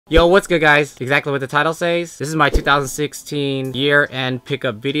Yo, what's good guys? Exactly what the title says. This is my 2016 year-end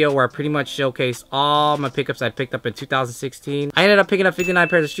pickup video where I pretty much showcase all my pickups I picked up in 2016. I ended up picking up 59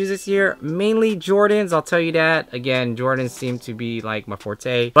 pairs of shoes this year, mainly Jordans, I'll tell you that. Again, Jordans seem to be like my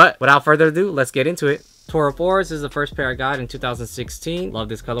forte. But without further ado, let's get into it. Toro 4s, this is the first pair I got in 2016. Love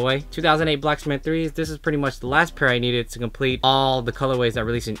this colorway. 2008 Black Cement 3s. This is pretty much the last pair I needed to complete all the colorways that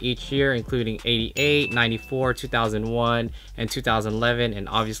released in each year, including 88, 94, 2001, and 2011, and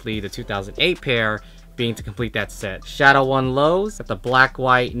obviously the 2008 pair being to complete that set. Shadow 1 lows, got the black,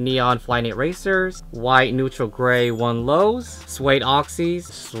 white, neon Flyknit racers, white, neutral, gray 1 lows, suede oxys.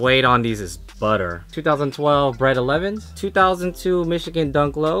 Suede on these is butter. 2012 Bread 11s, 2002 Michigan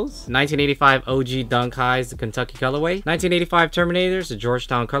Dunk lows, 1985 OG Dunk highs, the Kentucky colorway, 1985 Terminators, the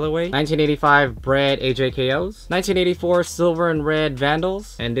Georgetown colorway, 1985 Bread AJKOs, 1984 Silver and Red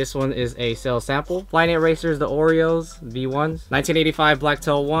Vandals, and this one is a sales sample. Flyknit racers, the Oreos V1s, 1985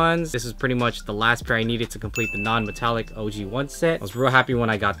 Blacktail 1s. This is pretty much the last pair I needed to complete the non-metallic OG 1 set. I was real happy when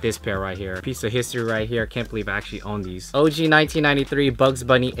I got this pair right here. Piece of history right here. Can't believe I actually own these. OG 1993 Bugs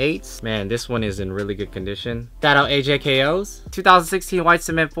Bunny 8s. Man, this one is in really good condition. Shadow AJKOs. 2016 White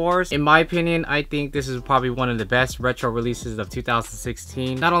Cement 4s. In my opinion, I think this is probably one of the best retro releases of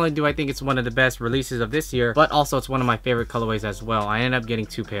 2016. Not only do I think it's one of the best releases of this year, but also it's one of my favorite colorways as well. I ended up getting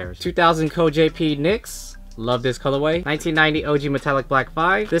 2 pairs. 2000 Co-JP Knicks. Love this colorway. 1990 OG Metallic Black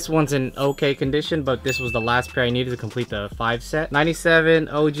 5. This one's in okay condition, but this was the last pair I needed to complete the 5 set. 97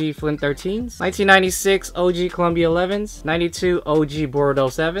 OG Flint 13s. 1996 OG Columbia 11s. 92 OG Bordeaux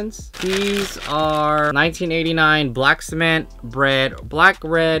 7s. These are 1989 Black Cement, Bread, Black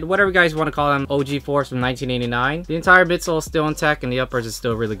Red, whatever you guys want to call them, OG 4s from 1989. The entire midsole is still intact and the uppers is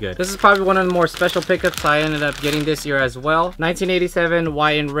still really good. This is probably one of the more special pickups I ended up getting this year as well. 1987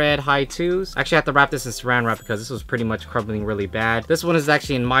 White and Red High 2s. Actually, I have to wrap this in saran wrap because this was pretty much crumbling really bad. This one is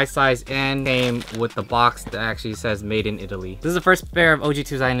actually in my size and came with the box that actually says made in Italy. This is the first pair of OG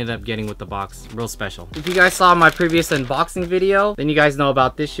 2s I ended up getting with the box. Real special. If you guys saw my previous unboxing video, then you guys know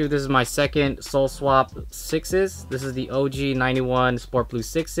about this shoe. This is my second Soul Swap 6s. This is the OG 91 Sport Blue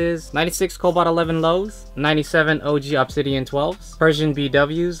 6s. 96 Cobalt 11 lows. 97 OG Obsidian 12s. Persian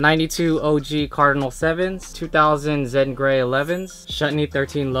BWs. 92 OG Cardinal 7s. 2000 Zen Gray 11s. Chutney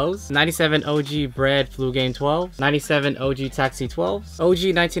 13 lows. 97 OG Bread Flu Game 12s. 97 OG Taxi 12s.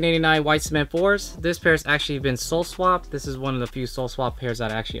 OG 1989 White Cement 4s. This pair's actually been soul swapped. This is one of the few soul swap pairs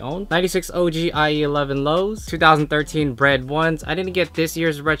that I actually own. 96 OG IE 11 lows. 2013 Bread 1s. I didn't get this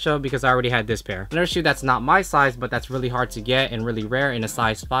year's retro because I already had this pair. Another shoe that's not my size, but that's really hard to get and really rare in a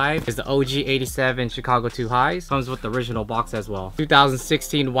size 5 is the OG 87 Chicago 2 highs. Comes with the original box as well.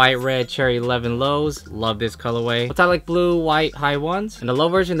 2016 White Red Cherry 11 lows. Love this colorway. Metallic blue white high ones. And the low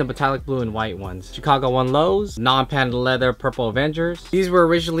version, the metallic blue and white ones. Chicago 1 lows. Non-padded leather purple Avengers. These were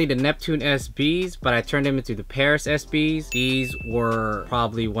originally the Neptune SBs, but I turned them into the Paris SBs. These were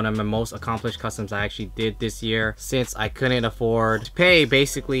probably one of my most accomplished customs I actually did this year, since I couldn't afford to pay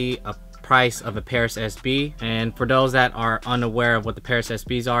basically a price of a Paris SB. And for those that are unaware of what the Paris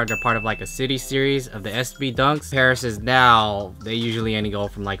SBs are, they're part of like a city series of the SB Dunks. Paris is now, they usually only go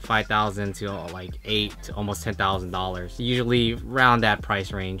from like $5,000 to like $8,000 to almost $10,000, usually around that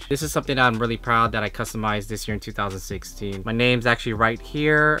price range. This is something that I'm really proud that I customized this year in 2016. My name's actually right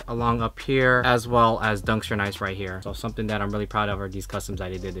here, along up here, as well as dunksrnice right here. So something that I'm really proud of are these customs I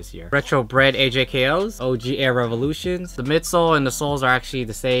did this year. Retro Bread AJKOs, OG Air Revolutions. The midsole and the soles are actually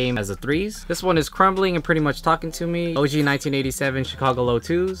the same as the 3s. This one is crumbling and pretty much talking to me. OG 1987 Chicago Low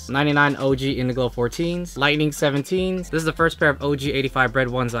 2s. 99 OG Indigo 14s. Lightning 17s. This is the first pair of OG 85 Bread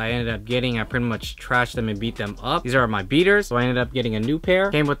 1s I ended up getting. I pretty much trashed them and beat them up. These are my beaters, so I ended up getting a new pair.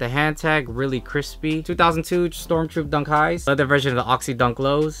 Came with the hand tag, really crispy. 2002 Stormtroop Dunk highs. Leather version of the Oxy Dunk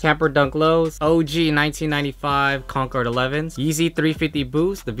lows. Camper Dunk lows. OG 1995 Concord 11s. Yeezy 350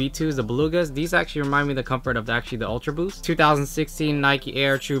 Boost, the V2s, the Belugas. These actually remind me of the comfort of the Ultra Boost. 2016 Nike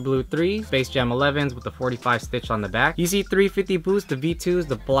Air True Blue 3s. Space Jam 11s with the 45 stitch on the back. Yeezy 350 Boost, the V2s,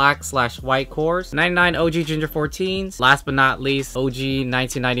 the black/white cores. 99 OG Ginger 14s. Last but not least, OG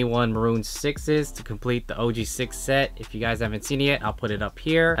 1991 Maroon 6s to complete the OG 6 set. If you guys haven't seen it yet, I'll put it up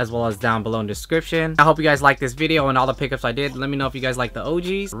here as well as down below in the description. I hope you guys like this video and all the pickups I did. Let me know if you guys like the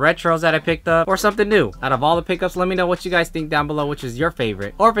OGs, retros that I picked up, or something new. Out of all the pickups, let me know what you guys think down below, which is your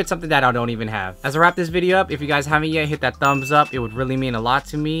favorite, or if it's something that I don't even have. As I wrap this video up, if you guys haven't yet, hit that thumbs up. It would really mean a lot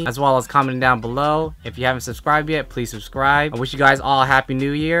to me, as well as commenting down below. If you haven't subscribed yet, please subscribe. I wish you guys all a happy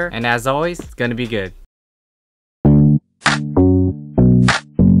new year, and as always, it's gonna be good.